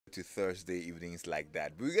To Thursday evenings like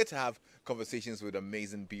that. We get to have conversations with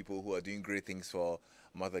amazing people who are doing great things for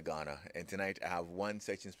Mother Ghana. And tonight I have one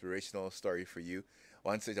such inspirational story for you,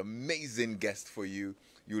 one such amazing guest for you.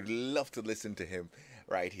 You would love to listen to him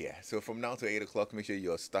right here. So from now to 8 o'clock, make sure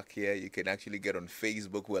you're stuck here. You can actually get on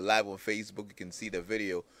Facebook. We're live on Facebook. You can see the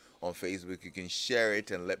video on Facebook. You can share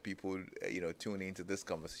it and let people, tune into this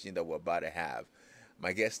conversation that we're about to have.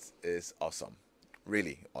 My guest is awesome.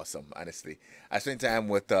 Really awesome, honestly. I spent time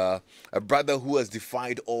with a brother who has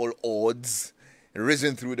defied all odds,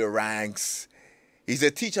 risen through the ranks. He's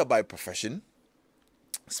a teacher by profession,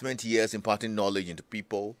 spent years imparting knowledge into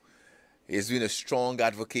people. He's been a strong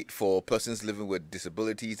advocate for persons living with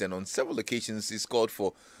disabilities, and on several occasions, he's called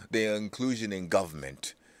for their inclusion in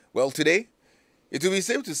government. Well, today, it will be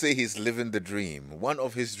safe to say he's living the dream, one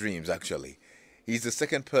of his dreams, actually. He's the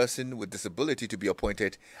second person with disability to be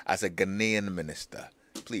appointed as a Ghanaian minister.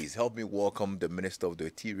 Please help me welcome the Minister of the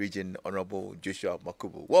Oti Region, Honorable Joshua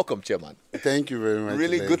Makubu. Welcome, Chairman. Thank you very much.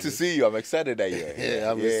 Really good to see you. I'm excited that you're here.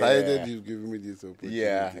 I'm excited you've given me this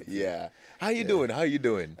opportunity. Yeah. How you doing? How you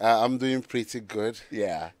doing? I'm doing pretty good.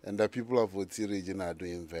 Yeah. And the people of Oti region are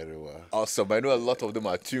doing very well. Awesome. I know a lot of them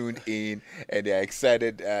are tuned in and they're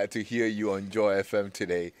excited to hear you on Joy FM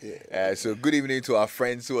today. Yeah. So good evening to our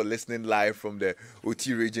friends who are listening live from the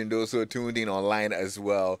Oti region, those who are tuned in online as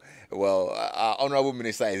well. Well, our Honorable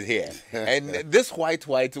Minister is here. And this white,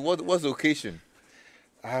 what's the occasion?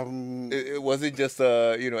 Was it just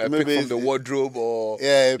a pick from the wardrobe, or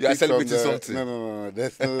you are celebrating something? No.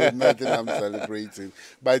 There's nothing I'm celebrating.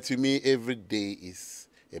 But to me, every day is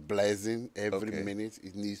a blessing. Every minute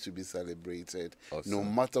it needs to be celebrated. Awesome. No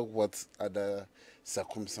matter what other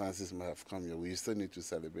circumstances might have come your way, you still need to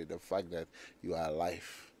celebrate the fact that you are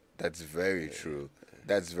alive. That's very true.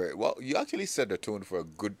 That's very well. You actually set the tone for a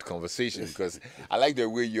good conversation, because I like the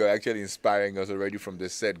way you're actually inspiring us already from the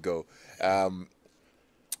set go.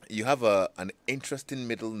 You have an interesting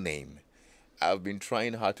middle name. I've been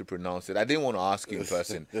trying hard to pronounce it. I didn't want to ask you in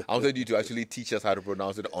person. I wanted you to actually teach us how to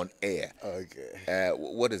pronounce it on air. Okay.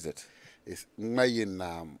 What is it? It's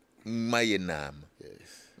Gmayenaam. Gmayenaam.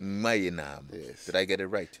 Yes. Gmayenaam. Yes. Did I get it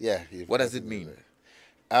right? Yeah. What does it mean?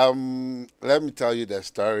 Let me tell you the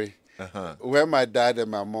story. When my dad and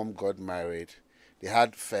my mom got married, they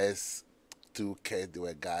had first two kids. They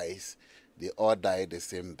were guys. They all died the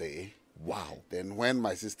same day. Wow. Then when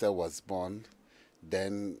my sister was born,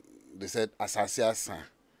 then they said, Asasiasa,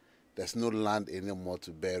 there's no land anymore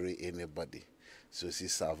to bury anybody. So she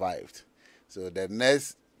survived. So the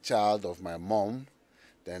next child of my mom,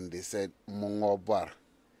 then they said, Mongobar.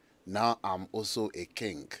 Now I'm also a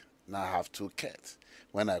king. Now I have two kids.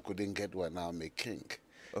 When I couldn't get one, now I'm a king.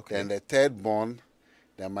 Okay. Then the third born,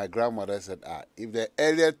 then my grandmother said, if the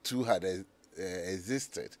earlier two had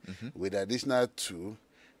existed with additional two,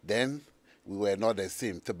 then we were not the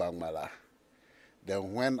same, Tebangmala.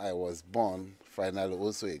 Then when I was born, finally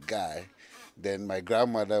also a guy, then my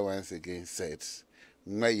grandmother once again said,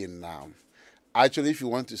 Gmayenaam. Actually, if you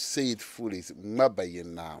want to say it fully, it's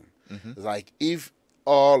Gmayenaam. Like if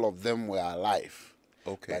all of them were alive.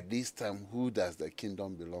 Okay. But this time, who does the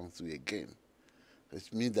kingdom belong to again?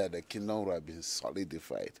 Which means that the kingdom would have been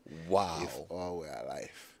solidified. Wow. If all were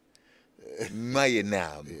alive.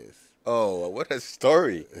 Gmayenaam. Yes. Oh, what a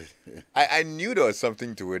story. I knew there was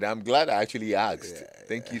something to it. I'm glad I actually asked.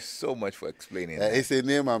 Thank you so much for explaining that. It's a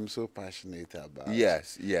name I'm so passionate about.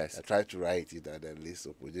 Yes. I try to write it at the least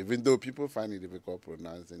of it, even though people find it difficult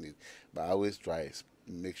pronouncing it. But I always try to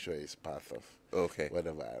make sure it's part of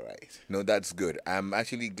whatever I write. No, that's good. I'm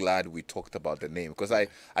actually glad we talked about the name, because I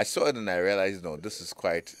saw it and I realized, no, this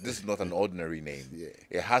is not an ordinary name.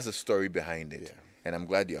 It has a story behind it. And I'm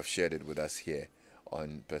glad you have shared it with us here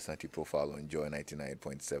on Personality Profile on Joy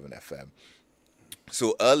 99.7 FM.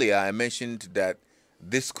 So earlier I mentioned that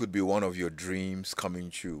this could be one of your dreams coming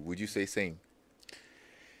true. Would you say same?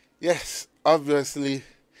 Yes, obviously.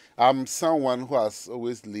 I'm someone who has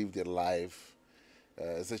always lived a life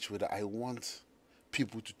such a way that I want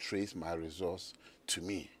people to trace my resource to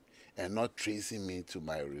me and not tracing me to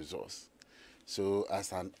my resource. So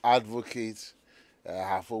as an advocate, I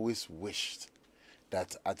have always wished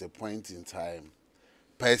that at a point in time,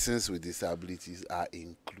 persons with disabilities are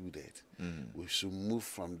included. We should move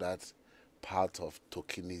from that part of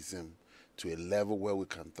tokenism to a level where we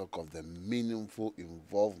can talk of the meaningful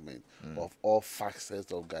involvement of all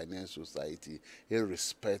facets of Ghanaian society,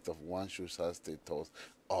 irrespective of one's social status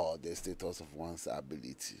or the status of one's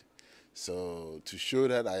ability. So to show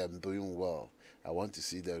that I am doing well, I want to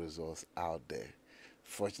see the results out there.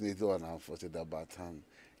 Fortunately or unfortunately, that baton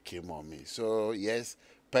came on me. So yes,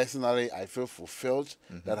 personally, I feel fulfilled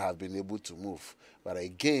that I've been able to move. But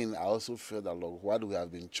again, I also feel that, look, what we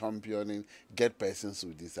have been championing, get persons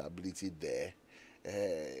with disability there,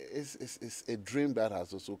 it's a dream that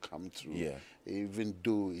has also come true. Yeah. Even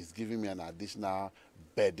though it's giving me an additional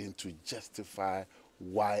burden to justify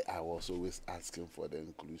why I was always asking for the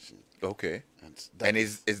inclusion. Okay. And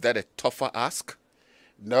is that a tougher ask?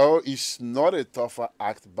 No, it's not a tougher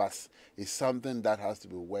act, but it's something that has to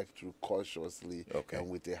be worked through cautiously and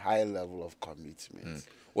with a high level of commitment.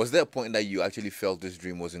 Was there a point that you actually felt this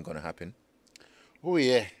dream wasn't going to happen? Oh,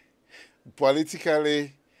 yeah.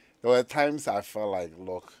 Politically, there were times I felt like,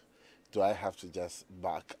 look, do I have to just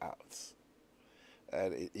back out?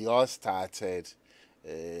 And it all started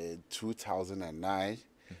 2009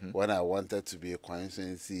 when I wanted to be a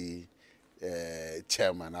constituency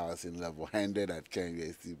chairman. I was in level 100 at Ken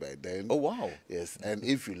UST by then. Oh, wow. Yes, and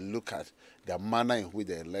if you look at the manner in which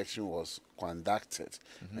the election was conducted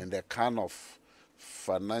and the kind of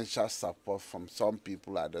financial support from some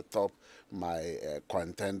people at the top my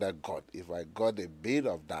contender got, if I got a bit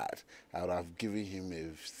of that, I would have given him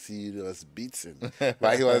a serious beating.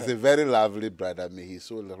 But he was a very lovely brother. May his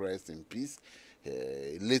soul rest in peace.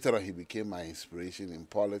 Later on, he became my inspiration in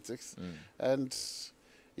politics. And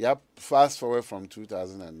yep, fast forward from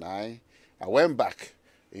 2009, I went back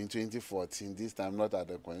in 2014, this time not at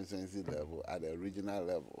the constituency level, at the regional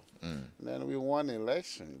level. Then we won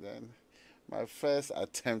election. Then my first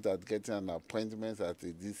attempt at getting an appointment at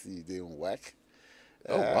the DC didn't work.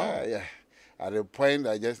 Oh, wow. Yeah. At a point,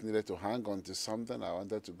 I just needed to hang on to something. I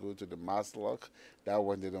wanted to go to the Maslock. That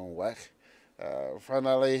one didn't work.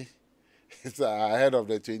 Finally, it's ahead of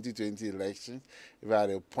the 2020 election. If I had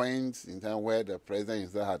a point in time where the president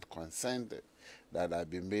himself had consented that I'd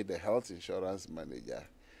be made the health insurance manager,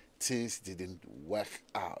 things didn't work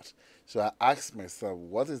out. So I asked myself,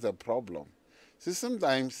 what is the problem? So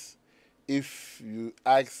sometimes, if you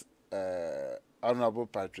ask Honorable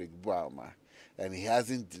Patrick Boama and he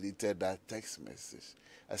hasn't deleted that text message,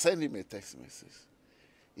 I sent him a text message.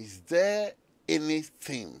 Is there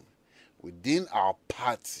anything within our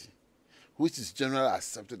party which is generally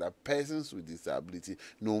accepted that persons with disability,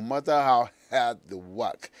 no matter how hard they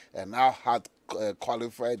work and how hard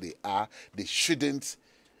qualified they are, they shouldn't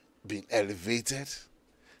be elevated?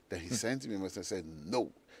 Then he sent me a message and said, no,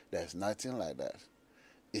 there's nothing like that.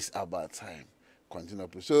 It's about time. Continue.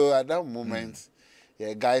 So at that moment,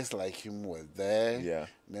 yeah, guys like him were there. Yeah.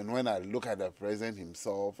 Then when I look at the president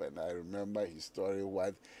himself and I remember his story,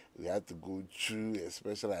 what we had to go through,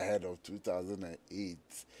 especially ahead of 2008.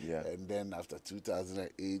 Yeah. And then after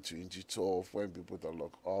 2008, 2012, when people thought,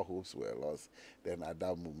 look, all hopes were lost, then at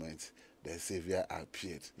that moment, the savior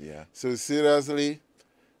appeared. Yeah. So seriously,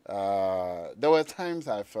 there were times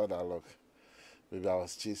I felt that, look, maybe I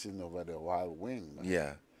was chasing over the wild wind. Man.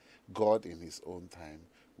 Yeah. God in his own time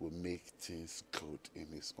will make things good in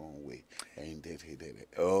his own way. And indeed he did it.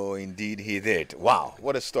 Oh, indeed he did. Wow,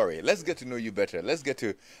 what a story. Let's get to know you better. Let's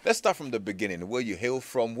start from the beginning, where you hail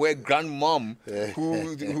from, where grandmom,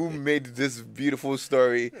 who made this beautiful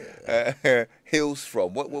story, hails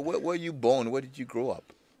from. Where were you born? Where did you grow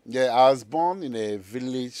up? Yeah, I was born in a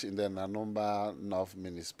village in the Nanumba North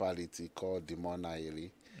municipality called Dimonayeli.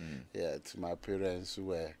 Yeah, to my parents who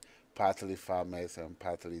were partly farmers and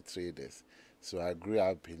partly traders. So I grew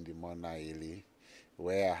up in Dimonayeli,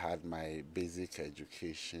 where I had my basic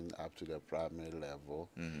education up to the primary level.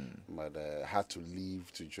 But I had to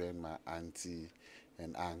leave to join my auntie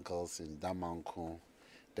and uncles in Damanko,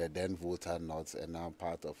 the then Volta North, and now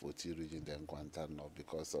part of Oti Region, then Kwanta North,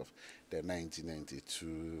 because of the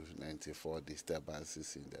 1992-94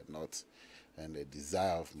 disturbances in the North and the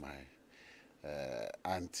desire of my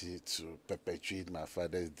auntie to perpetuate my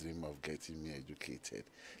father's dream of getting me educated.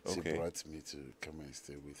 She brought me to come and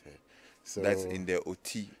stay with her. So that's in the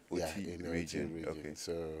Oti in the region. Oti region. Okay.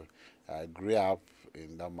 So I grew up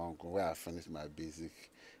in that mountain where I finished my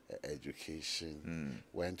basic education,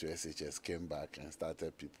 went to SHS, came back and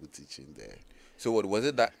started people teaching there. So what was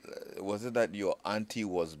it that your auntie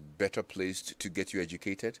was better placed to get you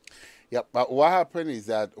educated? Yeah, but what happened is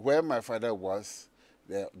that where my father was,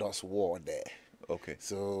 there was war there. Okay.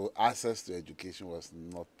 So access to education was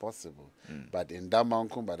not possible. But in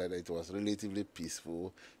Damankum, it was relatively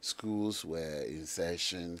peaceful. Schools were in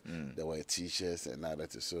session. There were teachers and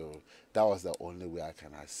others. So that was the only way I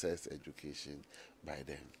can access education by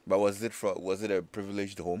then. But was it a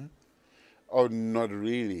privileged home? Oh, not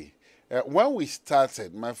really. When we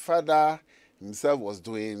started, my father himself was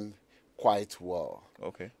doing quite well.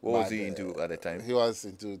 Okay. What was he into at the time? He was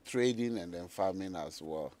into trading and then farming as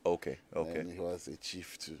well. Okay. And he was a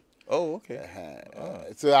chief too. Oh, okay.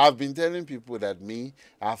 So I've been telling people that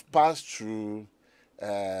I've passed through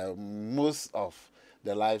most of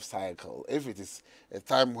the life cycle. If it is a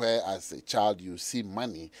time where as a child you see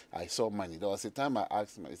money, I saw money. There was a time I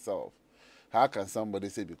asked myself, how can somebody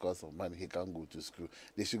say because of money he can't go to school?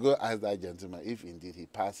 They should go ask that gentleman if indeed he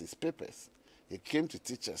passed his papers. He came to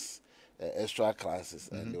teach us extra classes,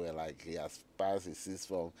 and they were like, he has passed his sixth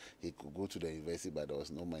form, he could go to the university, but there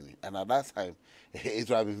was no money. And at that time, it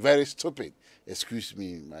would have been very stupid, excuse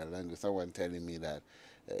me my language, someone telling me that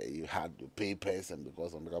you had the papers, and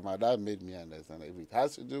because my dad made me understand that if it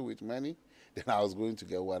has to do with money, then I was going to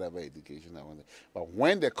get whatever education I wanted. But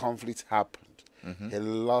when the conflict happened, he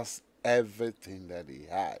lost everything that he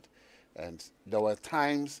had. And there were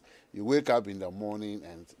times you wake up in the morning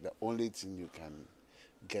and the only thing you can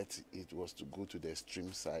get it was to go to the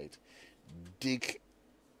stream side, dig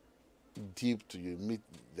deep till you meet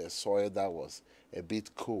the soil that was a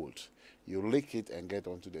bit cold. You lick it and get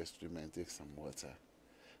onto the stream and take some water.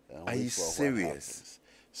 Are you serious?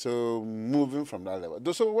 So moving from that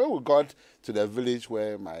level. So when we got to the village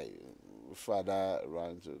where my father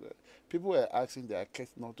ran to, people were asking their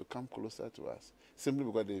kids not to come closer to us, simply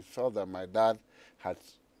because they felt that my dad had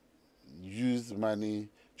used money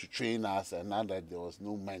to train us, and now that there was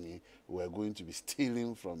no money, we were going to be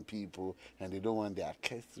stealing from people, and they don't want their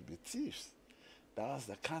kids to be thieves. That was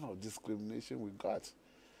the kind of discrimination we got.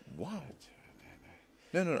 Wow.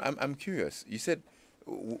 No, I'm curious. You said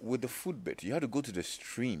with the food bit, you had to go to the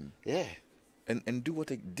stream. Yeah. And do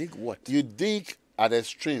what? Dig what? You dig at a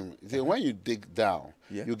stream. See, when you dig down,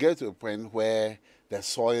 you get to a point where the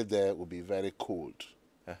soil there will be very cold.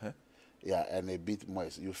 Yeah, and a bit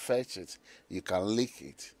moist. You fetch it, you can lick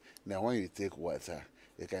it. Now, when you take water,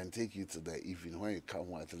 it can take you to the evening. When you come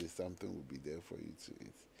home, at least something will be there for you to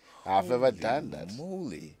eat. I've ever done that.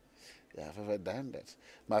 Moly. Yeah, I've ever done that.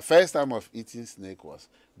 My first time of eating snake was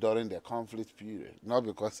during the conflict period. Not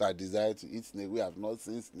because I desired to eat snake. We have not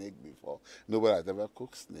seen snake before. Nobody has ever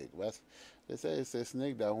cooked snake. But they say it's a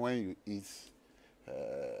snake that when you eat,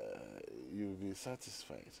 you'll be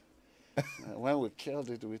satisfied. When we killed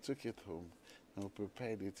it, we took it home and we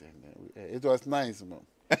prepared it, and it was nice, Mom.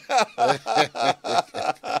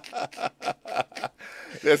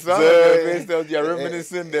 The sound of your face, you're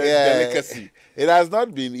reminiscing the delicacy. It has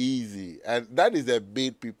not been easy, and that is the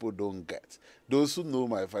bit people don't get. Those who know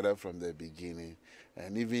my father from the beginning,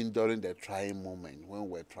 and even during the trying moment when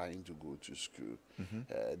we're trying to go to school,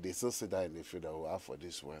 they still sit down and they feel that, oh, for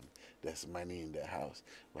this one, there's money in the house.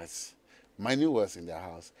 But money was in the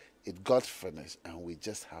house. It got finished, and we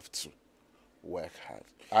just have to work hard.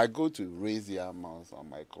 I go to raise the amounts on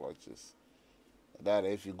my clutches. That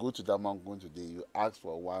if you go to that mountain today, you ask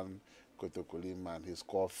for one Kotokoli man, he's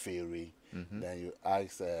called Fairy. Then you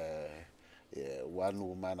ask one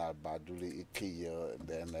woman at Baduli Ikeye,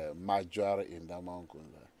 then Major in that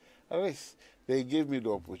mountain. At least they gave me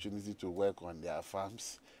the opportunity to work on their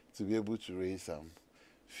farms to be able to raise some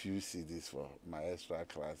few CDs for my extra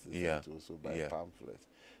classes and to also buy pamphlets,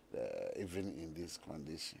 even in this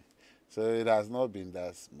condition. So it has not been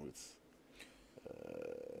that smooth.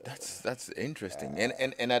 That's interesting.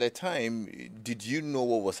 And at the time, did you know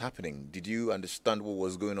what was happening? Did you understand what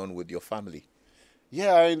was going on with your family?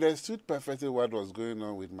 Yeah, I understood perfectly what was going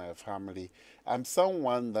on with my family. I'm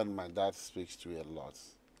someone that my dad speaks to a lot.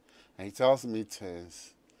 And he tells me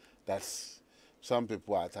things that some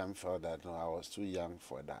people at times felt that, no, I was too young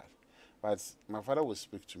for that. But my father would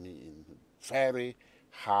speak to me in very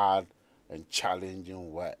hard and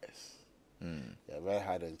challenging words. Yeah, very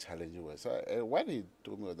hard and challenging words. So when he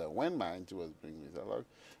told me that, when my auntie was bringing me, he said, look,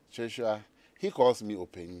 Joshua, he calls me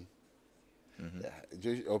Openyi.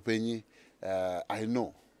 Openyi, I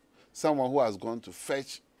know someone who has gone to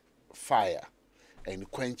fetch fire and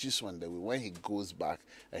quenches one day. When he goes back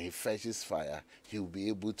and he fetches fire, he will be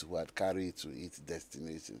able to carry it to its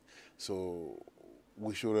destination. So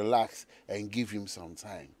we should relax and give him some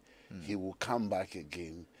time. He will come back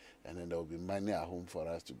again, and then there will be money at home for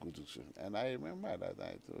us to go to school. And I remember that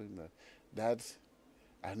I told him that, Dad,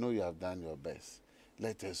 I know you have done your best.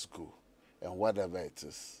 Let us go. And whatever it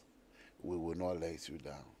is, we will not let you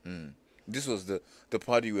down. This was the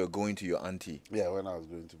party you were going to your auntie? Yeah, when I was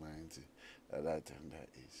going to my auntie at that time, that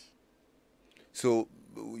age. So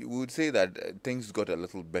we would say that things got a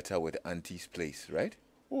little better with auntie's place, right?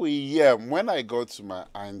 Oh, yeah. When I got to my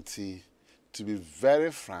auntie, to be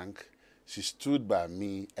very frank, she stood by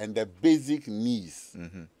me and the basic needs.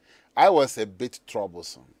 I was a bit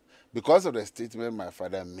troublesome because of the statement my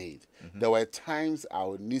father made. There were times I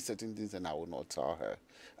would need certain things and I would not tell her.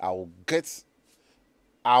 I would get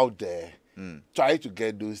out there, try to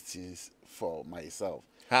get those things for myself.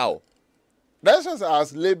 How? That's just I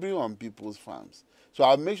was laboring on people's farms. So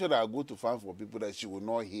I'll make sure that I go to farm for people that she will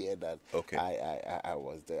not hear that Okay. I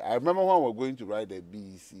was there. I remember when we were going to write the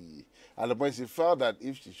BEC, and the point she felt that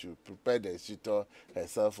if she should prepare the shito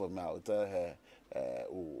herself for me, I would tell her, there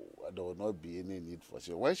will not be any need for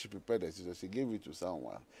she. When she prepared the shito, she gave it to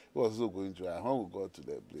someone who was also going to her. When we got to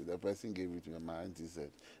the place, the person gave it to me. My auntie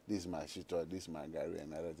said, "This is my shito, this is my gari,"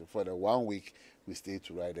 and everything. For the 1 week, we stayed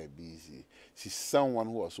to write the BEC. She's someone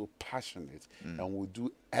who was so passionate and would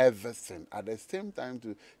do everything. At the same time,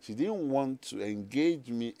 too, she didn't want to engage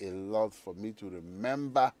me a lot for me to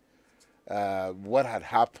remember what had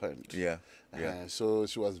happened. Yeah. Yeah. So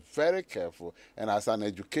she was very careful. And as an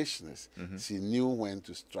educationist, she knew when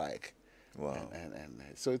to strike. Wow. And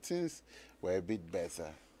so things were a bit better.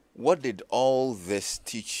 What did all this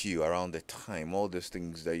teach you around the time? All those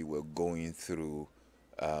things that you were going through,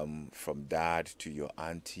 from dad to your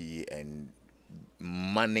auntie, and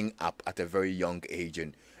manning up at a very young age,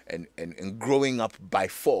 and growing up by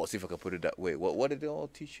force, if I could put it that way. What did it all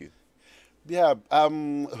teach you? Yeah,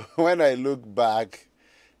 when I look back,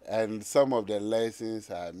 and some of the lessons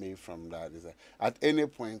I made from that is that at any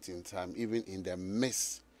point in time, even in the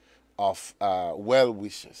midst of well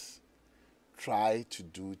wishes, try to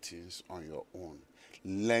do things on your own.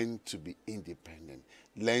 Learn to be independent.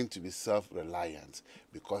 Learn to be self-reliant,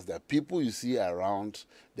 because the people you see around,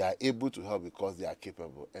 they are able to help because they are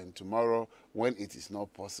capable. And tomorrow, when it is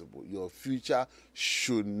not possible, your future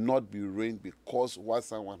should not be ruined because what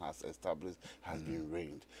someone has established has been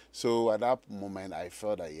ruined. So at that moment, I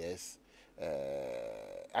felt that yes,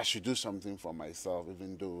 I should do something for myself,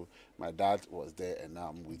 even though my dad was there and now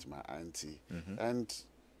I'm with my auntie. And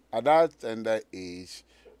at that tender age,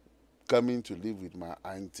 coming to live with my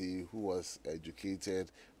auntie who was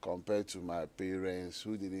educated compared to my parents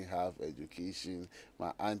who didn't have education.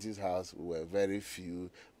 My auntie's house were very few.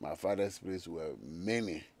 My father's place were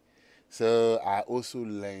many. So I also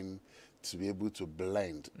learned to be able to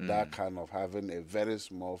blend that kind of having a very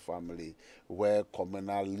small family where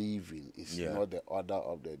communal living is not the order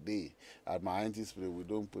of the day. At my auntie's place, we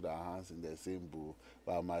don't put our hands in the same bowl,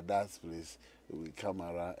 but at my dad's place, we come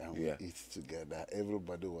around and we eat together.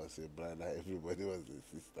 Everybody was a brother, everybody was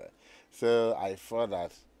a sister. So I thought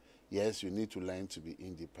that, yes, you need to learn to be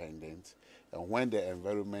independent. And when the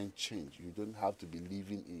environment changes, you don't have to be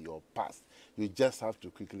living in your past. You just have to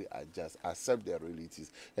quickly adjust, accept the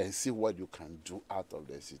realities, and see what you can do out of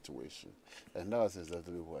the situation. And that was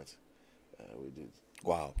exactly what we did.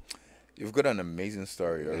 Wow, you've got an amazing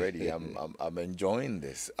story already. I'm enjoying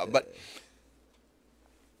this. But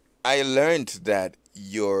I learned that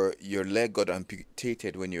your leg got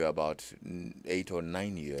amputated when you were about 8 or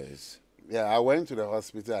 9 years. Yeah, I went to the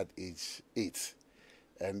hospital at age 8.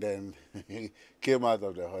 And then came out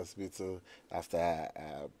of the hospital after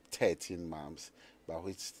 13 months, by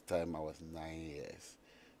which time I was 9 years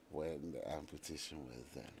when the amputation was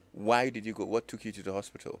done. Why did you go? What took you to the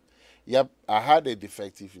hospital? Yep, I had a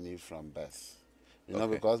defective knee from birth. You know,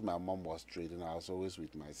 because my mom was trading, I was always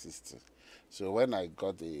with my sister. So when I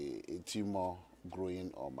got a tumor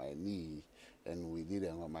growing on my knee, and we did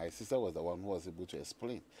it, my sister was the one who was able to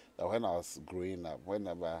explain that when I was growing up,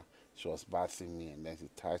 whenever she was bathing me and then she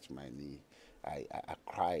touched my knee, I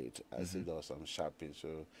cried. I said there was some sharp pain, so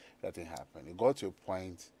nothing happened. It got to a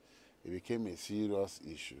point, it became a serious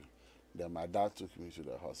issue. Then my dad took me to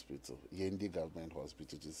the hospital, Yendi Government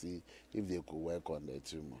Hospital, to see if they could work on the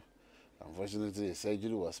tumor. Unfortunately, the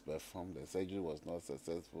surgery was performed. The surgery was not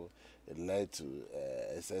successful. It led to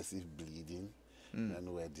excessive bleeding. And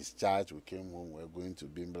we were discharged. We came home. We were going to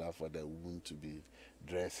Bimbla for the wound to be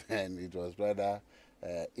dressed. And it was rather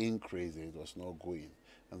crazy. It was not going.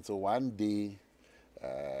 And so one day,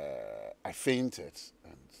 I fainted.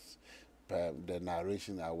 And the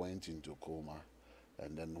narration, I went into coma.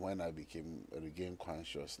 And then when I regained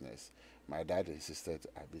consciousness, my dad insisted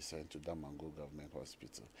I be sent to Damango Government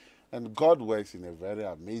Hospital. And God works in a very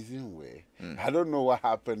amazing way. I don't know what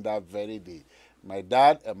happened that very day. My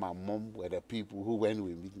dad and my mom were the people who, when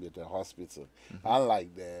we meet at the hospital,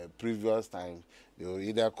 unlike the previous time, they would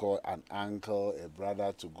either call an uncle, a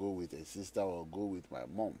brother to go with a sister or go with my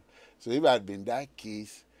mom. So if it had been that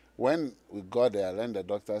case, when we got there, then the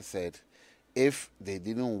doctor said, if they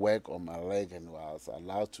didn't work on my leg and I was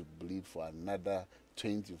allowed to bleed for another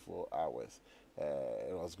 24 hours,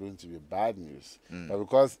 it was going to be bad news. But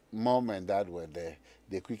because mom and dad were there,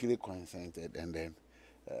 they quickly consented, and then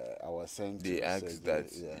I was sent They to asked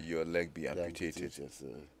surgery. that your leg be amputated. So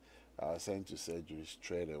I was sent to surgery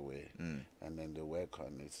straight away, and then they work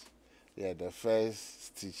on it. Yeah, the first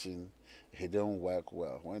stitching It didn't work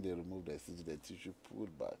well. When they removed the tissue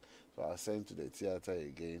pulled back. So I was sent to the theater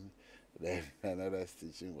again. Then another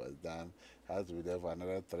stitching was done. I had to be there for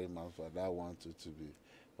another 3 months for that one to be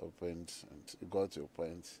opened. And it got to a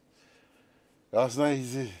point. That was not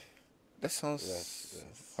easy. That sounds Yes.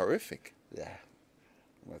 horrific. Yeah.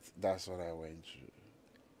 But that's what I went through.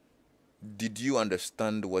 Did you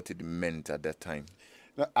understand what it meant at that time?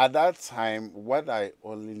 Now, at that time, what I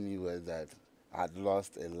only knew was that I'd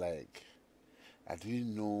lost a leg. I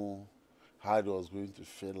didn't know how it was going to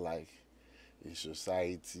feel like in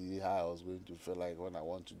society, how I was going to feel like when I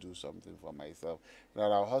want to do something for myself. And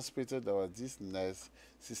at our hospital, there was this nurse,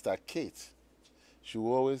 Sister Kate. She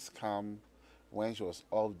would always come when she was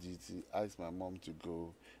off duty, ask my mom to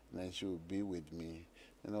go, and then she would be with me.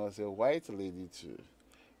 And I was a white lady too.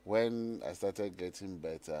 When I started getting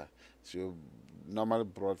better, she normally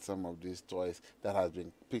brought some of these toys that has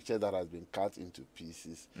been cut into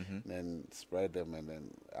pieces, then spread them, and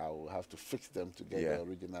then I will have to fix them to get the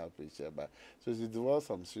original picture. But so she developed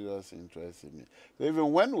some serious interest in me. So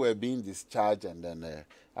even when we were being discharged, and then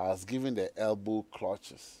I was given the elbow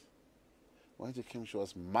clutches. When she came, she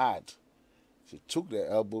was mad. She took the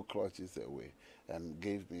elbow clutches away and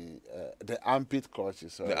gave me the armpit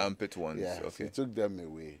clutches. Sorry. The armpit ones, yeah, okay. She took them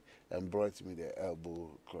away and brought me the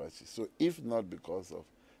elbow clutches. So if not because of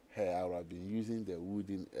her, I would have been using the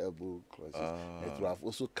wooden elbow clutches. It would have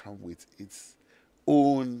also come with its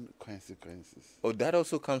own consequences. Oh, that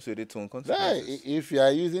also comes with its own consequences. If you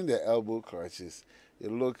are using the elbow clutches, you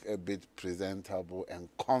look a bit presentable and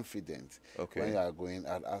confident when you are going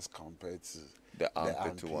out as compared to the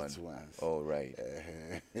armpit ones. Oh, right.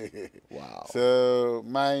 Wow. So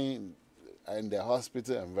in the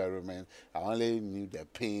hospital environment, I only knew the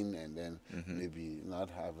pain, and then maybe not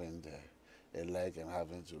having a leg and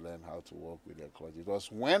having to learn how to walk with the clutch. It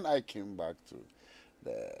was when I came back to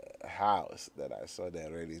the house that I saw the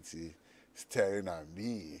reality staring at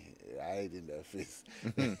me right in the face.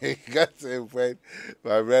 It got to a point,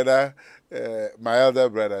 my brother, my elder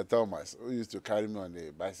brother Thomas, who used to carry me on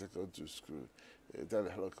the bicycle to school, he tell me,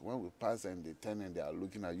 look, when we pass and they turn and they are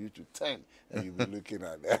looking at you to turn, and you be looking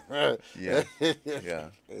at them. Yeah. Yeah.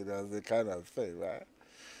 It was the kind of thing, right?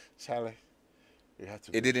 Charlie, you had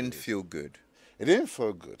to. It didn't feel good. It didn't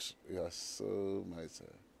feel good. It was so much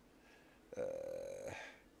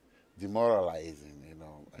demoralizing,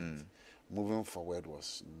 and moving forward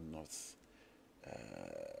was not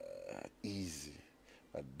easy.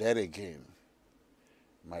 But then again,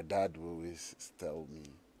 my dad would always tell me,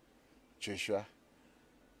 Joshua,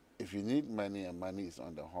 if you need money and money is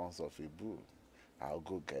on the horns of a bull, I'll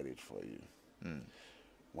go get it for you.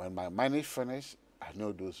 When my money finish, I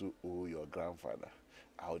know those who owe your grandfather.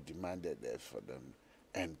 I'll demand the debt for them,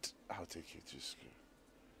 and I'll take you to school.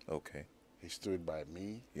 Okay. He stood by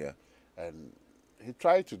me. Yeah. And he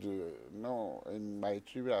tried to do, in my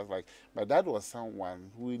tribute, I was like, my dad was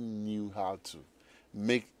someone who knew how to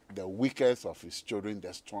make the weakest of his children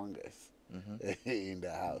the strongest in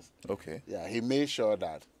the house. Okay. Yeah, he made sure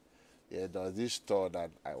that there was this store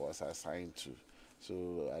that I was assigned to.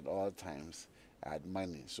 So at all times, I had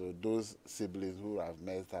money. So those siblings who have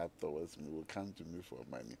messed up towards me will come to me for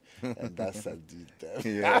money. And that subdued them.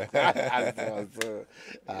 Yeah. So,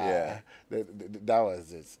 yeah. That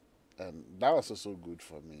was it. And that was also good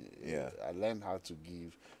for me. Yeah. I learned how to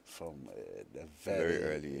give from the very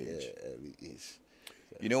early age.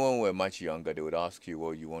 So, you know, when we were much younger, they would ask you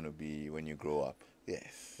what you want to be when you grow up.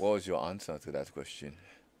 Yes. What was your answer to that question?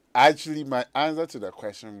 Actually, my answer to the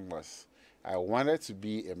question was, I wanted to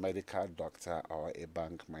be a medical doctor or a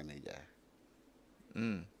bank manager.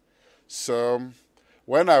 So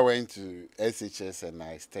when I went to SHS and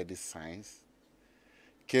I studied science,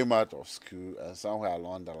 came out of school, and somewhere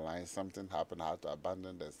along the line, something happened. I had to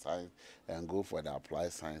abandon the science and go for the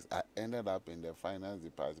applied science. I ended up in the finance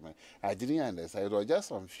department. I didn't understand. It was just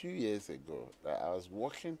some few years ago that I was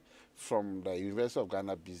walking from the University of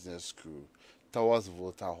Ghana Business School towards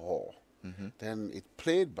Volta Hall. Then it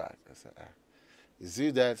played back. I said, you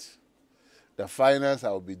see that the finance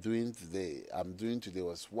I'm doing today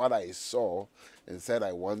was what I saw and said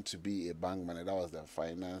I want to be a bank manager. That was the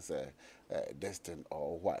finance destined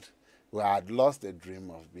or what. Well, I had lost the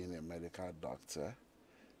dream of being a medical doctor.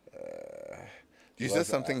 You said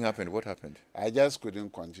something happened. What happened? I just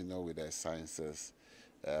couldn't continue with the sciences.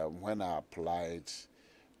 When I applied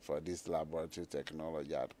for this laboratory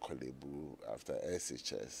technology at Kolebu after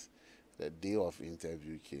SHS, the day of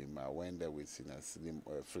interview came. I went there with Sina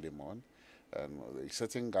Philemon, and a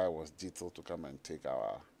certain guy was detailed to come and take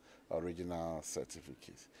our original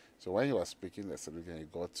certificates. So when he was speaking the certificate, he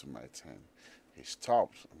got to my turn. He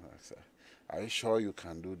stopped, and are you sure you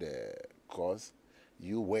can do the course?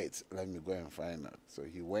 You wait, let me go and find out. So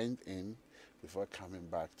he went in before coming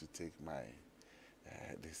back to take my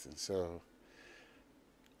distance. So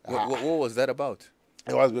What was that about?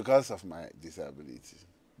 it was because of my disability.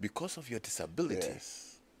 Because of your disability?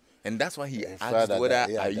 Yes. And that's why he In fact, asked that whether,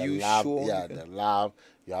 the are you lab, sure? Yeah, the lab,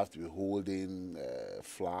 you have to be holding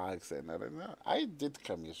flags and everything. No, I did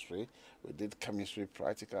chemistry. We did chemistry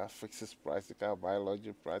practical, physics practical,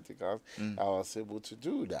 biology practicals. I was able to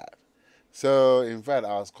do that. So, in fact,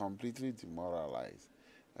 I was completely demoralized.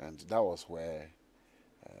 And that was where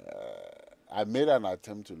I made an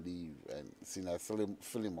attempt to leave. And Senior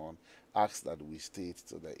Philemon asked that we stayed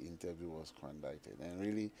till the interview was conducted. And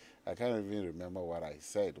really, I can't even remember what I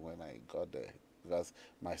said when I got there, because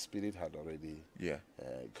my spirit had already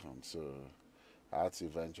come. So I had to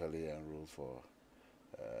eventually enroll for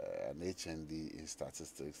an HND in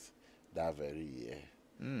statistics that very year.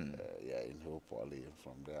 In Hope Poly. And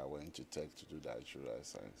from there, I went to Tech to do the actuarial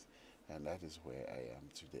science. And that is where I am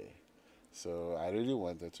today. So I really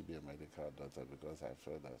wanted to be a medical doctor because I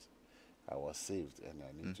felt that I was saved and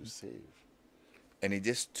I need to save. And it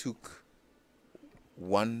just took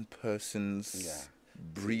one person's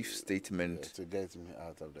brief statement to get me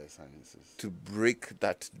out of the sciences, to break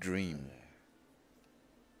that dream.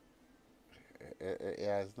 It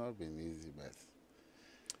has not been easy,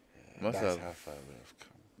 but that's how far we have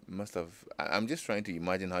come. Must have. I'm just trying to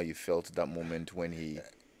imagine how you felt that moment when he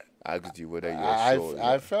asked you whether you were sure.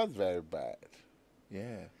 I felt very bad.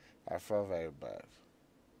 Yeah. I felt very bad.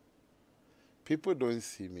 People don't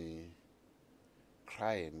see me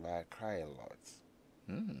crying, but I cry a lot.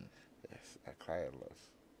 Yes, I cry a lot.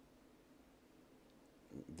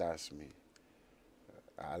 That's me.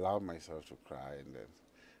 I allow myself to cry, and then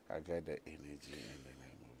I get the energy, and then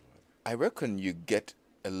I move on. I reckon you get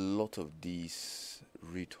a lot of these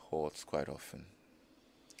retorts quite often.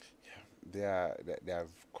 Yeah, they are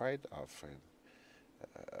quite often.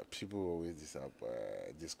 People always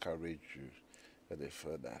discourage you, but they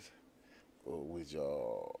feel that with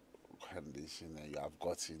your condition and you have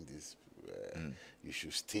gotten this, you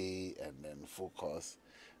should stay and then focus.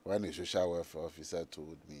 When the social welfare officer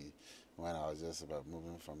told me when I was just about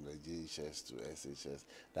moving from the GHS to SHS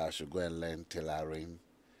that I should go and learn tailoring,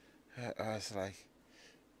 I was like,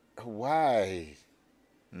 why?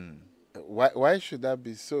 Why should that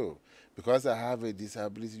be so? Because I have a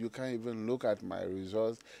disability, you can't even look at my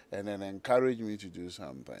results and then encourage me to do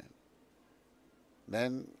something.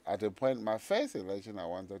 Then, at a point, my first election I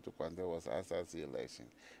wanted to contest was SRC election.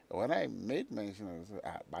 And when I made mention of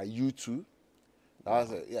by you too, that was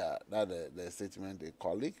the statement a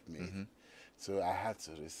colleague made. So I had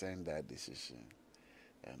to rescind that decision.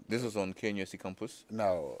 And this was on KNUST campus?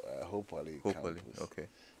 No, Hope Poly campus. Okay.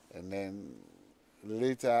 And then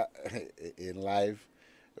later in life,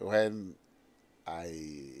 when I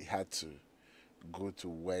had to go to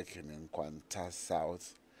work in Kwanta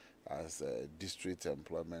South as a district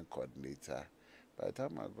employment coordinator, by the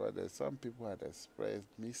time I got there, some people had expressed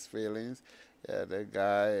mixed feelings. Yeah, the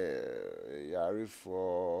guy, Yari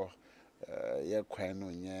for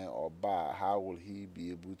how will he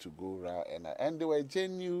be able to go around? And they were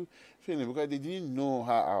genuine feeling because they didn't know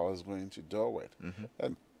how I was going to do it.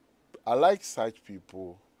 And I like such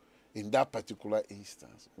people in that particular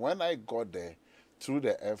instance. When I got there, through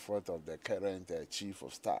the effort of the current chief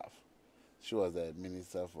of staff, she was the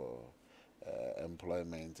minister for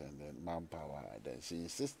employment and then manpower, and then she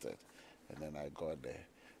insisted, and then I got there.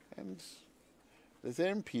 And the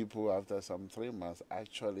same people, after some 3 months,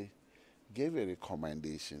 actually gave a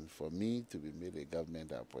recommendation for me to be made a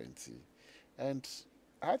government appointee. And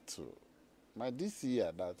I had to, my DC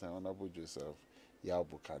at that time, Honorable Joseph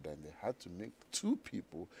Yabuka, then they had to make 2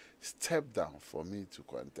 people step down for me to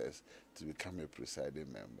contest to become a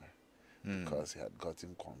presiding member, because he had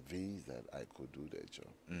gotten convinced that I could do the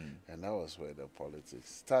job. And that was where the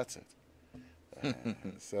politics started.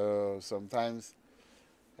 So sometimes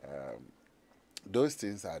those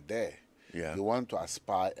things are there. Yeah. You want to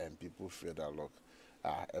aspire and people feel that, look,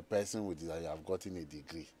 a person with that, you have gotten a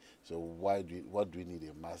degree, so what do we need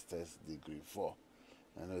a master's degree for?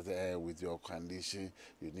 And with your condition,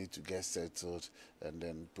 you need to get settled and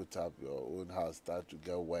then put up your own house, start to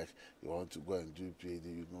get work. You want to go and do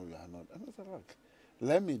PhD, you know you are not. And I said, look,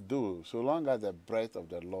 let me do. So long as the breath of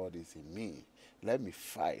the Lord is in me, let me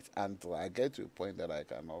fight until I get to a point that I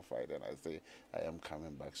cannot fight and I say, I am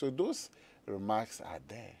coming back. So those remarks are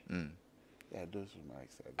there. Yeah, those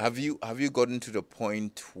remarks are there. Have you gotten to the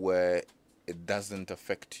point where it doesn't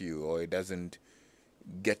affect you or it doesn't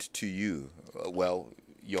get to you? Well,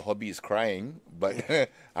 your hobby is crying, but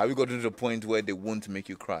have you gotten to the point where they won't make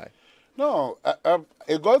you cry? No,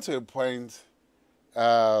 it got to a point.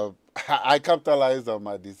 I capitalized on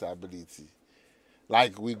my disability.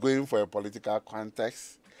 Like we're going for a political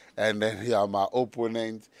context, and then you are my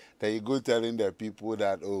opponent. Then you go telling the people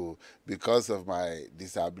that, oh, because of my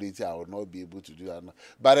disability, I will not be able to do that.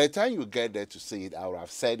 By the time you get there to say it, I would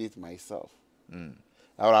have said it myself.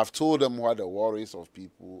 I would have told them what the worries of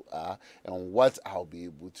people are and what I'll be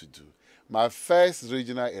able to do. My first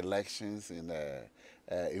regional elections in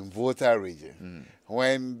Volta region,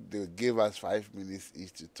 when they gave us 5 minutes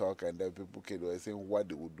each to talk, and then people came were saying what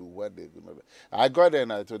they would do, what they would not do. I got there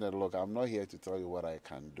and I told them, look, I'm not here to tell you what I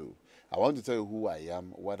can do. I want to tell you who I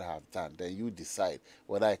am, what I have done. Then you decide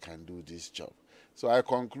whether I can do this job. So I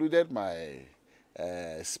concluded my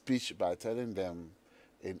speech by telling them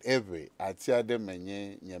in every atia de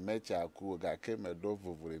menye nyemecha aku gake medo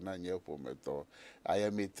vuvuri na nyepo meto. I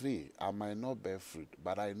am a tree. I might not bear fruit,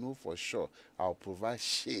 but I know for sure I'll provide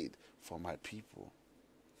shade for my people.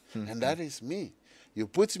 And that is me. You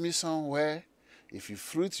put me somewhere, if you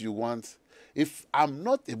fruit you want, if I'm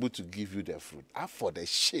not able to give you the fruit, for the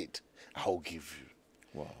shade, I'll give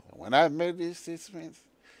you. Wow. When I made these statements,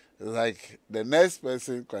 like the next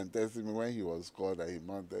person contested me when he was called and he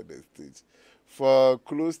mounted the stage. For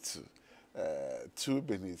close to 2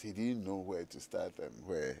 minutes, he didn't know where to start and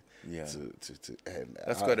where to end.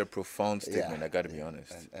 That's quite a profound statement, yeah, I got to be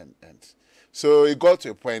honest. And so it got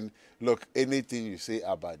to a point, look, anything you say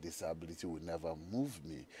about disability will never move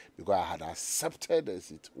me because I had accepted the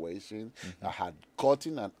situation. I had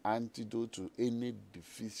gotten an antidote to any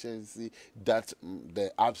deficiency that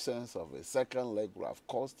the absence of a second leg would have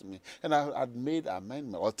caused me. And I had made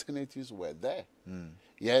amendments. Alternatives were there.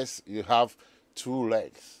 Yes, you have 2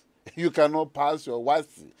 legs. You cannot pass your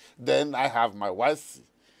WASI. Then I have my WASI.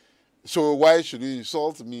 So why should you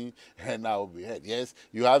insult me and I'll be heard? Yes,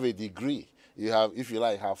 you have a degree. You have, if you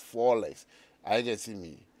like, have 4 legs. I just see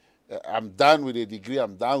me. I'm done with a degree.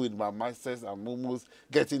 I'm done with my master's. I'm almost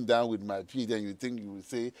getting done with my PhD. And you think you will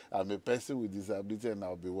say I'm a person with disability and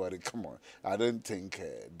I'll be worried? Come on. I don't think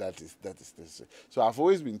that is necessary. So I've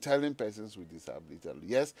always been telling persons with disability,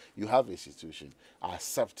 yes, you have a situation.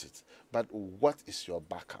 Accept it. But what is your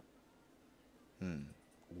backup?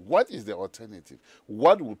 What is the alternative?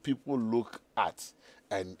 What will people look at?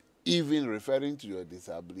 And even referring to your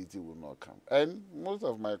disability will not come. And most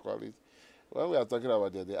of my colleagues, when we are talking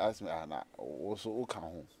about it, they ask me, also who come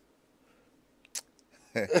home?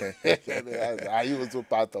 Are you also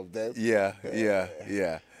part of them? Yeah.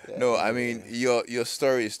 No, I mean your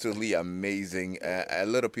story is totally amazing. A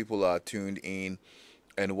lot of people are tuned in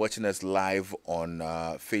and watching us live on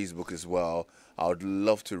Facebook as well. I would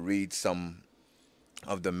love to read some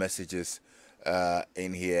of the messages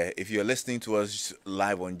in here. If you're listening to us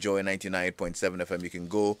live on Joy 99.7 FM, you can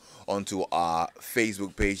go onto our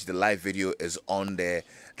Facebook page. The live video is on there.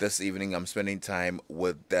 This evening, I'm spending time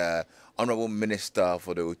with the Honorable Minister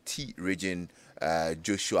for the Oti Region,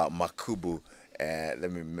 Joshua Makubu.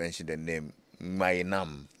 Let me mention the name.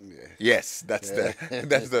 Gmayenaam. Yes, that's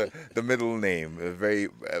the middle name. A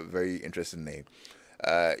very interesting name.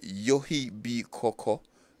 Yohi B. Koko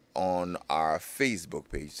on our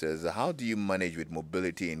Facebook page says, how do you manage with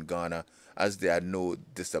mobility in Ghana as there are no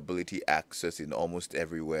disability access in almost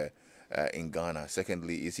everywhere in Ghana?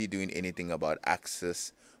 Secondly, is he doing anything about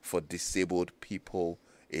access for disabled people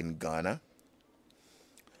in Ghana?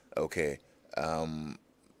 Okay.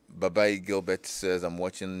 Babai Gilbert says, I'm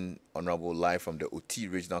watching Honorable live from the Oti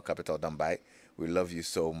Regional Capital, Dambai. We love you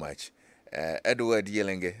so much. Edward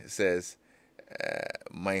Yelenge says,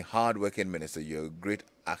 my hard-working minister, you're a great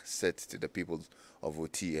asset to the people of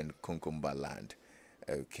Oti and Konkumba land.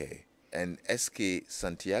 Okay. And SK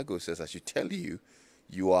Santiago says, I should tell you,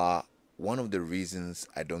 you are one of the reasons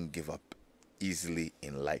I don't give up easily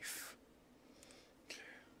in life.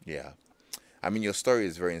 Yeah. I mean, your story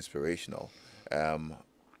is very inspirational.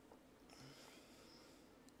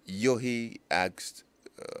 Yohi asked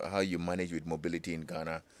how you manage with mobility in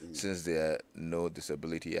Ghana since there are no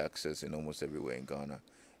disability access in almost everywhere in Ghana.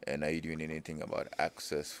 And are you doing anything about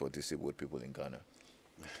access for disabled people in Ghana?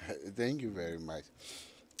 Thank you very much.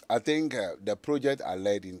 I think the project I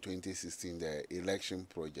led in 2016, the election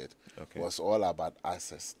project, was all about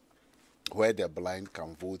access, where the blind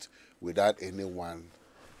can vote without anyone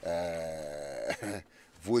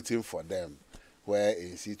voting for them. Where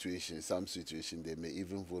in some situations, they may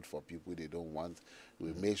even vote for people they don't want.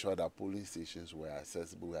 We made sure that polling stations were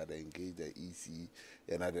accessible. We had engaged the EC,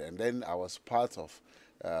 and then I was part of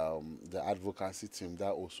the advocacy team that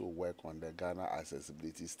also work on the Ghana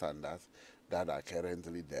accessibility standards that are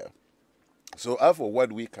currently there. So for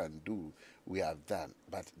what we can do, we have done.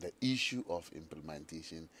 But the issue of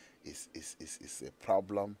implementation is a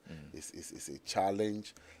problem, is a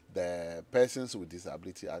challenge. The Persons with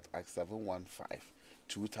Disability Act 715,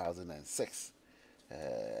 2006,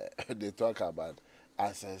 they talk about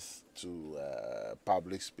access to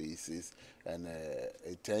public spaces, and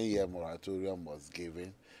a 10-year moratorium was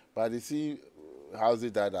given. But you see,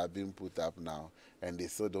 houses that are being put up now, and they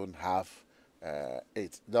still don't have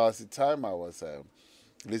it. There was a time I was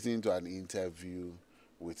listening to an interview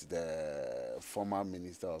with the former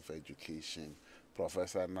Minister of Education,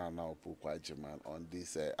 Professor Nana Opukwajiman, on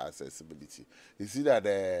this accessibility. You see that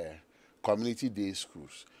the community day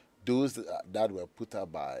schools, those that were put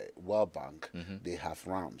up by World Bank, they have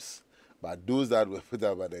ramps. But those that were put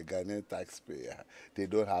up by the Ghanaian taxpayer, they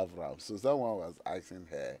don't have ramps. So someone was asking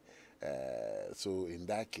her, so in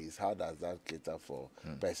that case, how does that cater for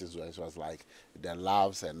persons who it was like the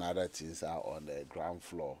labs and other things are on the ground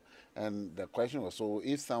floor? And the question was, so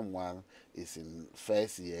if someone is in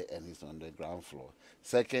first year and is on the ground floor,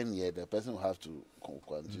 second year, the person will have to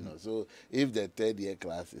continue. So if the third year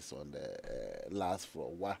class is on the last floor,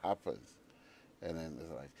 what happens? And then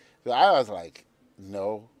it's like, so I was like,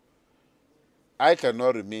 no, I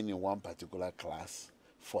cannot remain in one particular class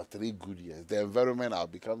for 3 good years. The environment, I'll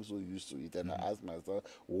become so used to it, and I ask myself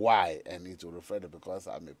why, and it will refer to because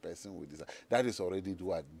I'm a person with this. That is already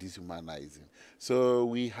what dehumanizing. So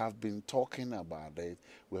we have been talking about it.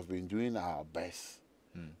 We've been doing our best,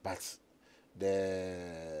 but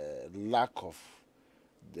the lack of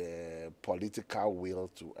the political will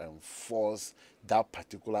to enforce that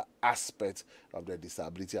particular aspect of the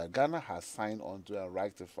disability. And Ghana has signed on to and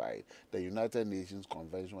ratified the United Nations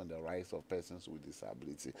Convention on the Rights of Persons with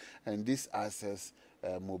Disability. And this access,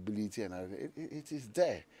 mobility, and it is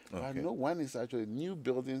there. Okay. But no one is actually, new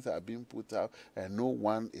buildings are being put up, and no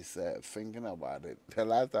one is thinking about it. The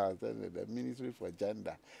last time I said the Ministry for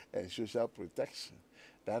Gender and Social Protection,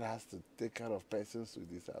 that has to take care of persons with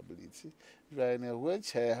disability. If you are in a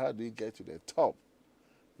wheelchair, how do you get to the top?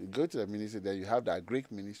 You go to the ministry, then you have the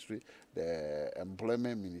Greek ministry, the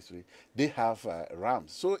employment ministry. They have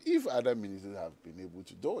ramps. So if other ministries have been able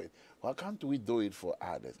to do it, why can't we do it for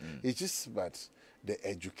others? It's just about the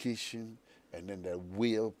education and then the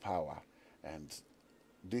willpower. And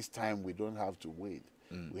this time we don't have to wait.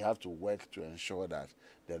 We have to work to ensure that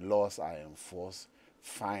the laws are enforced,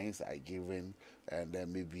 fines are given, and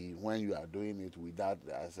then maybe when you are doing it without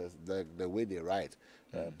the access, the way they write,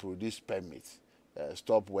 produce permits,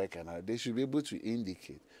 stop work, and they should be able to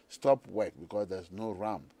indicate stop work because there's no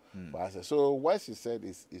ramp. So what she said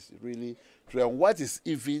is really true. And what is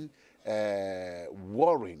even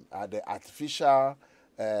worrying are the artificial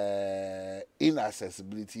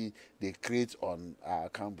inaccessibility they create on our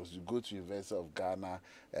campus. You go to University of Ghana,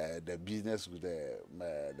 the business with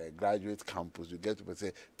the graduate campus, you get to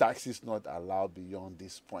say taxis not allowed beyond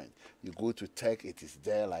this point. You go to tech, it is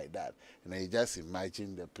there like that. And then you just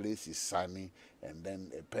imagine the place is sunny, and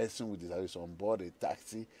then a person with this is on board a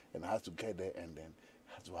taxi and has to get there and then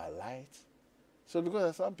has to alight. So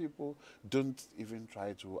because some people don't even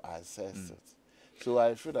try to assess it. So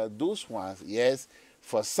I feel that those ones, yes,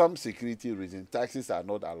 for some security reasons, taxis are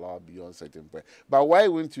not allowed beyond certain point. But why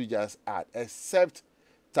wouldn't we just add, accept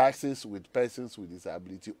taxis with persons with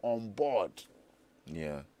disability on board?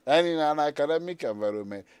 Yeah. And in an academic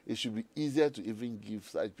environment, it should be easier to even give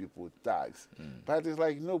such people tags. But it's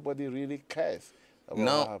like nobody really cares about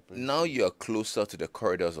what happens. Now you're closer to the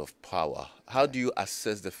corridors of power. How do you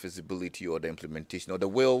assess the feasibility or the implementation or the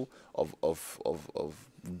will of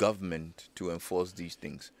government to enforce these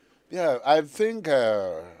things? Yeah, I think,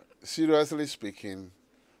 seriously speaking,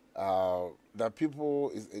 that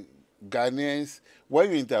people, Ghanaians,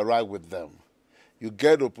 when you interact with them, you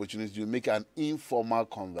get opportunities, you make an informal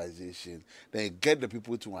conversation, then you get the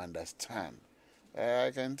people to understand.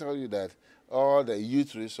 I can tell you that all the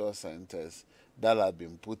youth resource centers that have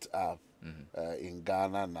been put up in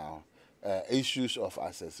Ghana now, issues of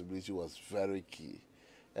accessibility was very key.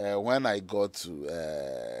 When I got to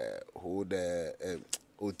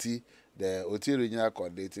the Oti Regional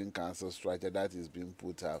Coordinating Council structure that is being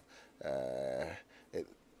put up,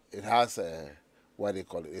 it has what they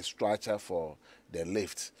call it, a structure for the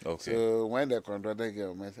lift. Okay. So when the contractor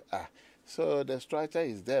came, so the structure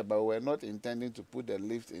is there, but we're not intending to put the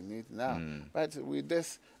lift in it now. But with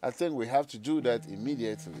this, I think we have to do that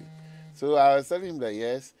immediately. So I was telling him that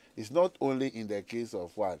yes, it's not only in the case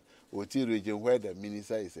of what Oti region where the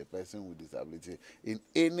minister is a person with disability. In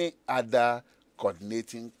any other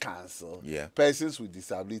coordinating council, persons with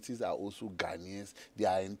disabilities are also Ghanaians. They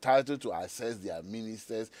are entitled to access their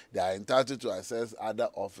ministers. They are entitled to access other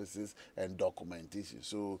offices and documentation.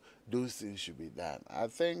 So those things should be done. I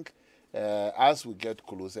think as we get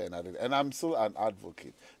closer and I'm still an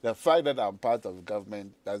advocate. The fact that I'm part of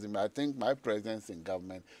government doesn't mean I think my presence in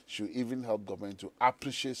government should even help government to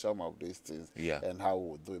appreciate some of these things Yeah. and how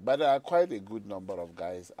we do it. But there are quite a good number of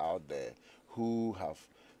guys out there who have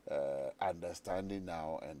understanding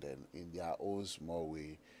now, and then in their own small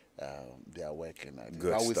way, they are working at it.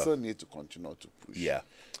 Good But we stuff. still need to continue to push. Yeah.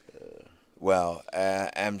 Well,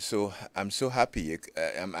 I'm so happy.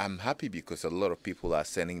 I'm happy because a lot of people are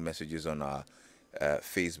sending messages on our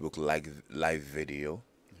Facebook live video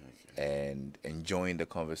and enjoying the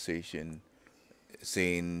conversation,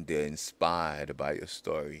 saying they're inspired by your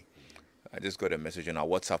story. I just got a message on our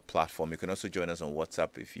WhatsApp platform. You can also join us on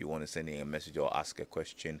WhatsApp if you want to send in a message or ask a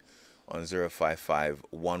question on 055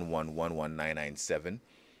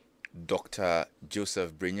 Dr.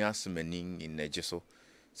 Joseph Brinyasumening in Nejiso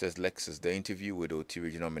says, Lexis, the interview with Oti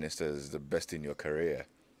Regional Minister is the best in your career.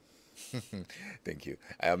 Thank you.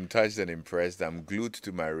 I am touched and impressed. I'm glued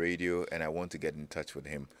to my radio and I want to get in touch with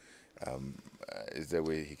him. Is there a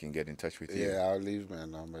way he can get in touch with you? Yeah, I'll leave my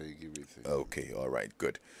number. You give it to him. Okay, all right,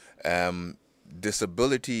 good.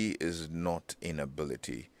 Disability is not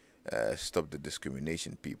inability. Stop the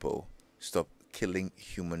discrimination, people. Stop killing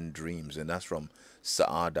human dreams. And that's from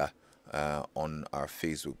Saada on our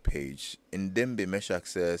Facebook page. Ndembe Meshach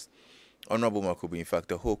says, Honorable Makubu, in fact,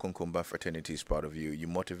 the whole Konkomba fraternity is proud of you. You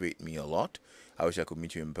motivate me a lot. I wish I could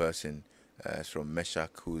meet you in person. It's from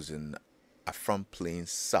Meshach, who's in Afram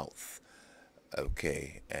Plains South.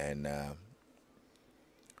 Okay, and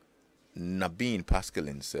Nabin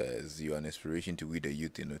Pascalin says, you are an inspiration to we the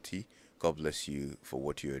youth in OT. God bless you for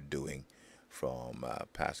what you're doing, from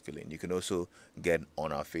Pascalin. You can also get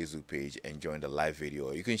on our Facebook page and join the live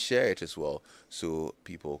video. You can share it as well so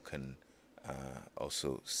people can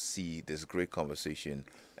also see this great conversation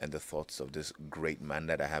and the thoughts of this great man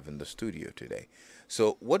that I have in the studio today.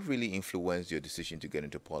 So what really influenced your decision to get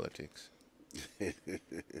into politics?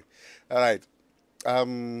 All right.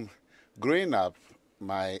 Growing up,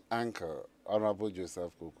 my uncle, Honorable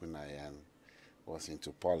Joseph Kukunayan, was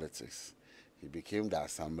into politics. He became the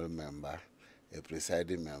assembly member, a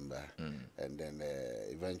presiding member, and then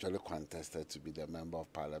eventually contested to be the member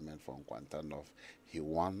of parliament from Kwanta North. He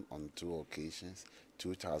won on 2 occasions,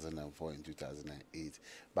 2004 and 2008.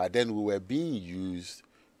 But then we were being used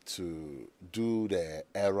to do the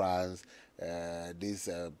errands, this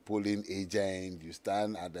polling agent, you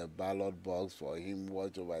stand at the ballot box for him,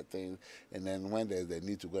 watch over things, and then when there's the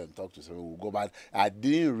need to go and talk to someone, we'll go back. I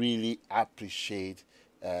didn't really appreciate,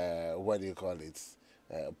 what do you call it,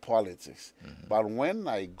 politics. But when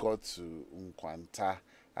I got to Nkwanta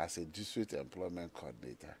as a district employment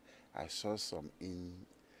coordinator, I saw some,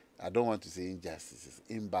 I don't want to say injustices,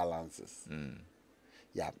 imbalances.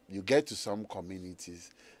 Yeah, you get to some communities,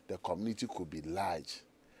 the community could be large,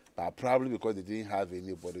 but probably because they didn't have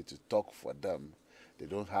anybody to talk for them, they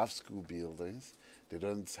don't have school buildings, they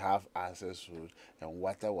don't have access to road, and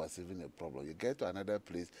water was even a problem. You get to another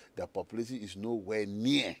place, the population is nowhere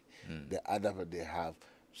near the other, but they have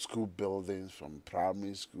school buildings from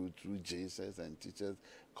primary school through JSS and teachers'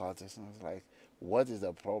 quarters, and I was like, what is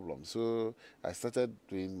the problem? So I started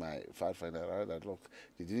doing my fact finder. I realized that, look,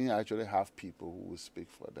 they didn't actually have people who would speak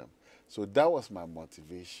for them. So that was my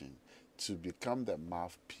motivation, to become the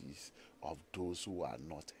mouthpiece of those who are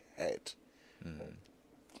not heard.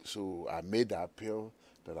 So I made the appeal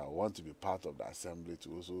that I want to be part of the assembly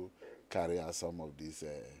to also carry out some of these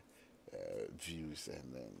views,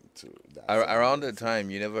 and then to the Around the time,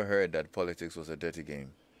 you never heard that politics was a dirty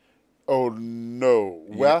game. Oh no!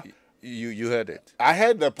 Well, you heard it. I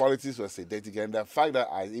heard that politics was a dirty game. The fact that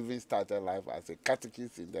I even started life as a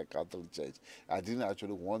catechist in the Catholic Church, I didn't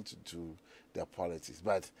actually want to do the politics.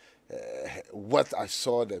 But what I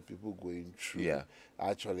saw the people going through,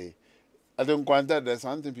 actually, I don't quantify. There's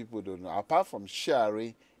something people don't know. Apart from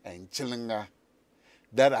Shari and Chilinga,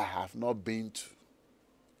 that I have not been to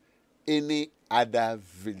any other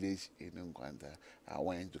village in Nkwanta. I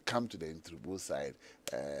went to come to the Intrubu side,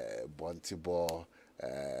 Bontibo,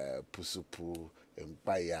 Pusupu,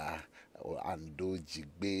 Mpaya, Ando,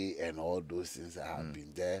 Jigbe, and all those things. I have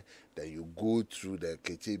been there. Then you go through the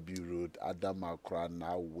Kechebi Road, Adamakra,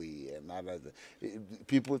 Nawe, and others.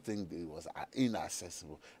 People think it was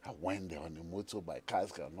inaccessible. I went there on a motorbike.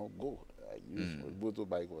 Cars cannot go.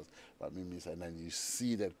 Motorbike was, but and then you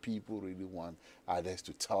see that people really want others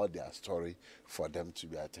to tell their story for them to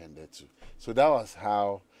be attended to. So that was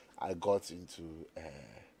how I got into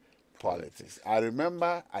politics. I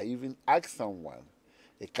remember I even asked someone,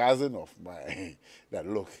 a cousin of mine, that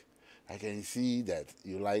look, I can see that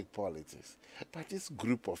you like politics, but this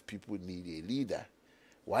group of people need a leader.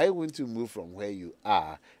 Why wouldn't you move from where you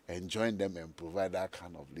are and join them and provide that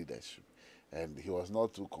kind of leadership? And he was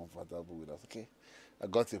not too comfortable with us. Okay, I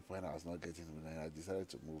got to a point I was not getting it, and I decided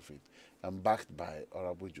to move it. I'm backed by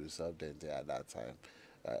Honorable Joseph Dente at that time.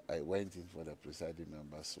 I went in for the presiding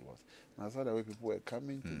member slot. And I saw the way people were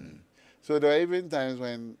coming to me. So there were even times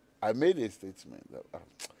when I made a statement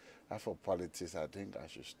that for politics, I think I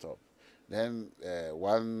should stop. Then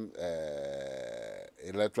one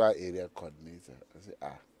electoral area coordinator, I said,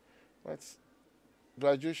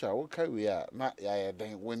 but Joshua, what can we are? Not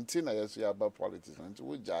then when Tina yes we about politics and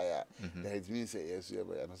to Jaya, then it means yes we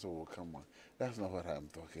are, and I said, oh come on, that's not what I'm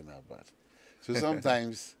talking about. So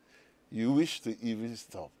sometimes you wish to even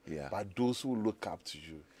stop, but those who look up to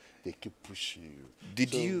you, they keep pushing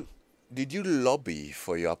you. Did you lobby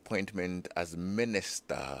for your appointment as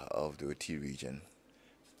minister of the Oti region?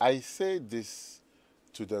 I say this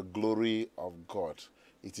to the glory of God.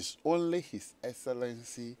 It is only His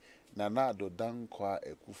Excellency Nana Addo Dankwa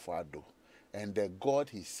Akufo-Addo and the God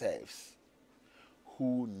he serves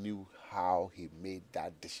who knew how he made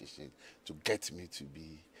that decision to get me to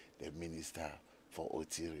be the minister for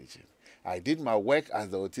Oti region. I did my work as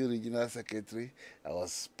the Oti Regional Secretary. I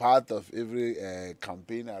was part of every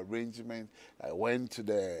campaign arrangement. I went to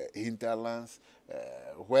the hinterlands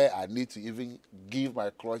where I need to even give my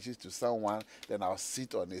clutches to someone. Then I'll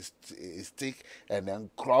sit on a stick and then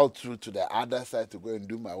crawl through to the other side to go and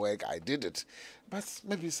do my work. I did it. But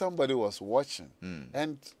maybe somebody was watching.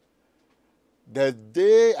 And the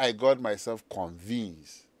day I got myself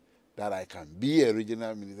convinced that I can be a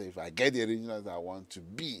regional minister if I get the regional that I want to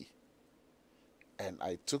be, and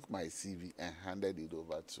I took my CV and handed it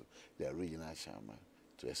over to the regional chairman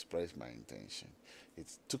to express my intention. It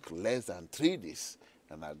took less than 3 days,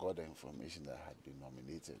 and I got the information that I had been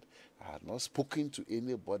nominated. I had not spoken to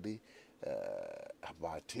anybody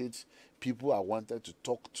about it. People I wanted to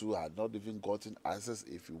talk to had not even gotten answers.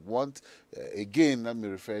 If you want, again, let me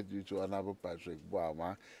refer you to Honorable Patrick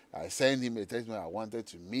Boama. I sent him a text message. I wanted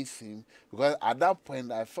to meet him because at that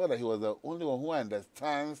point I felt that he was the only one who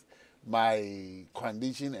understands my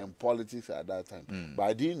condition and politics at that time. But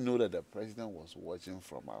I didn't know that the president was watching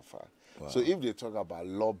from afar. Wow. So if they talk about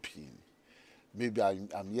lobbying, maybe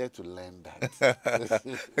I'm here to learn that.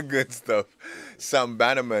 Good stuff. Sam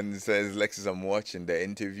Bannerman says, Lexis, I'm watching the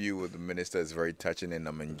interview with the minister. Is very touching and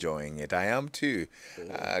I'm enjoying it. I am too.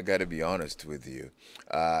 I got to be honest with you.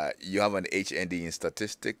 You have an HND in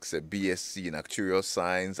statistics, a BSc in actuarial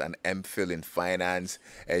science, an MPhil in finance,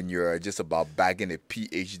 and you're just about bagging a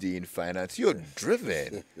PhD in finance. You're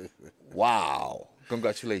driven. Wow.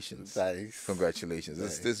 Congratulations. Thanks. Congratulations.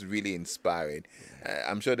 This is really inspiring.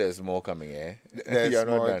 I'm sure there's more coming, eh? There's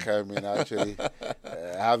more coming, actually.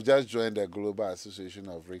 I've just joined the Global Association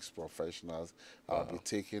of Risk Professionals. I'll be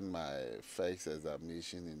taking my first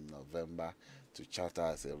examination in November to charter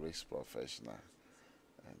as a risk professional.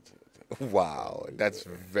 Wow, that's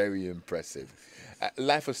very impressive.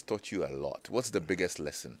 Life has taught you a lot. What's the biggest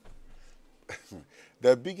lesson?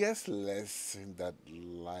 The biggest lesson that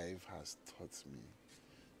life has taught me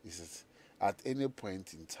is that at any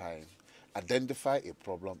point in time, identify a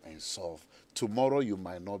problem and solve. Tomorrow you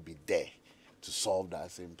might not be there to solve that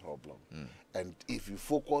same problem. And if you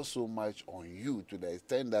focus so much on you to the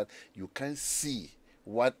extent that you can't see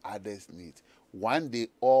what others need, one day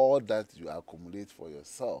all that you accumulate for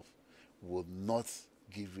yourself will not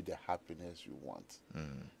give you the happiness you want.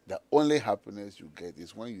 The only happiness you get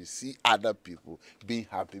is when you see other people being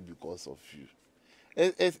happy because of you.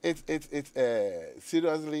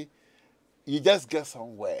 Seriously, you just get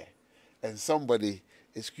somewhere and somebody,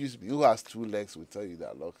 excuse me, who has 2 legs will tell you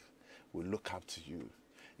that, look, we look up to you.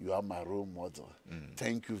 You are my role model.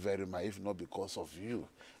 Thank you very much. If not because of you,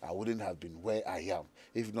 I wouldn't have been where I am.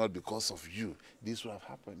 If not because of you, this would have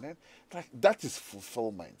happened. And like, that is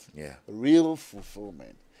fulfillment. Yeah. Real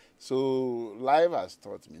fulfillment. So life has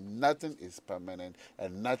taught me nothing is permanent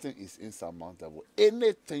and nothing is insurmountable.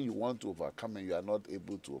 Anything you want to overcome and you are not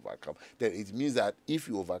able to overcome, then it means that if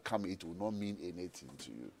you overcome it, will not mean anything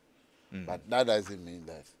to you. But that doesn't mean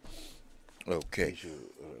that you should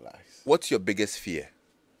relax. What's your biggest fear?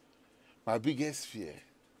 My biggest fear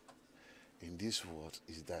in this world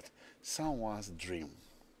is that someone's dream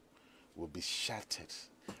will be shattered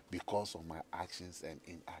because of my actions and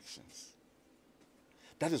inactions.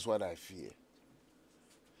 That is what I fear.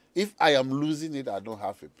 If I am losing it, I don't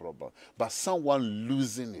have a problem. But someone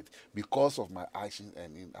losing it because of my actions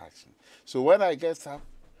and inaction. So when I get up,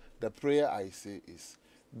 the prayer I say is,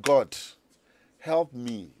 God, help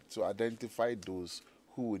me to identify those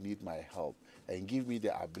who will need my help and give me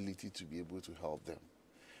the ability to be able to help them.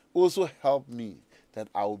 Also help me that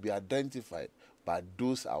I will be identified but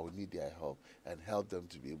those I will need their help and help them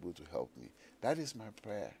to be able to help me. That is my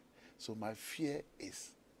prayer. So my fear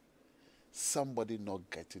is somebody not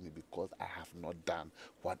getting it because I have not done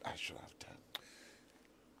what I should have done.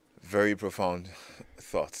 Very profound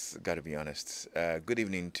thoughts, gotta be honest. Good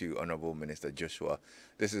evening to Honorable Minister Joshua.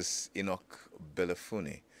 This is Enoch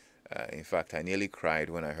Belafune. In fact, I nearly cried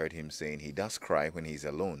when I heard him saying he does cry when he's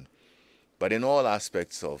alone. But in all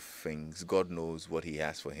aspects of things, God knows what he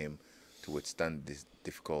has for him to withstand these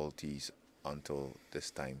difficulties until this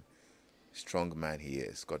time. Strong man he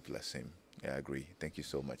is. God bless him. Yeah, I agree. Thank you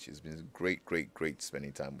so much. It's been great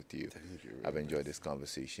spending time with you. Thank you. I've enjoyed this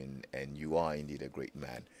conversation, and you are indeed a great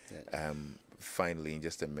man. Yeah. Finally, in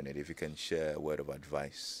just a minute, if you can share a word of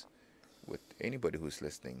advice with anybody who's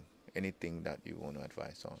listening, anything that you want to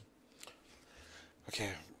advise on. Okay.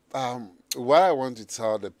 What I want to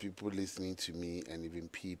tell the people listening to me and even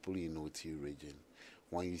people in Oti region,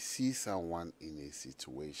 when you see someone in a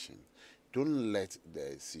situation, don't let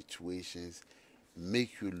the situations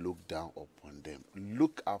make you look down upon them.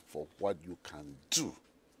 Look up for what you can do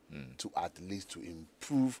to at least to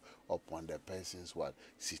improve upon the person's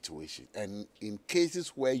situation. And in cases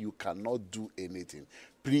where you cannot do anything,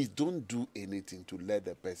 please don't do anything to let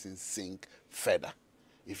the person sink further.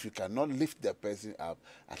 If you cannot lift the person up,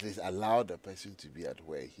 at least allow the person to be at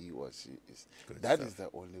where he or she is. That is the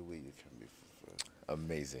only way you can be fulfilled.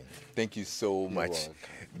 Amazing. Thank you so much. Welcome.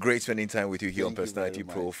 Great spending time with you here on Thank you Personality very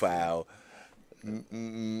much. Profile.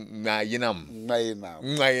 Gmayenaam.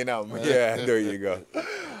 Gmayenaam. Yeah, there you go.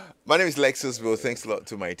 My name is Lexis Bill. Thanks a lot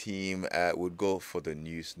to my team. We'll go for the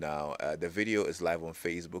news now. The video is live on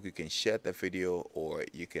Facebook. You can share the video, or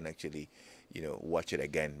you can actually, watch it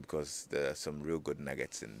again, because there are some real good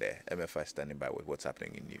nuggets in there. MFI standing by with what's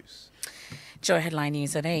happening in news. Joy headline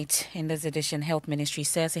news at 8. In this edition, Health Ministry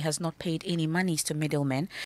says it has not paid any monies to middlemen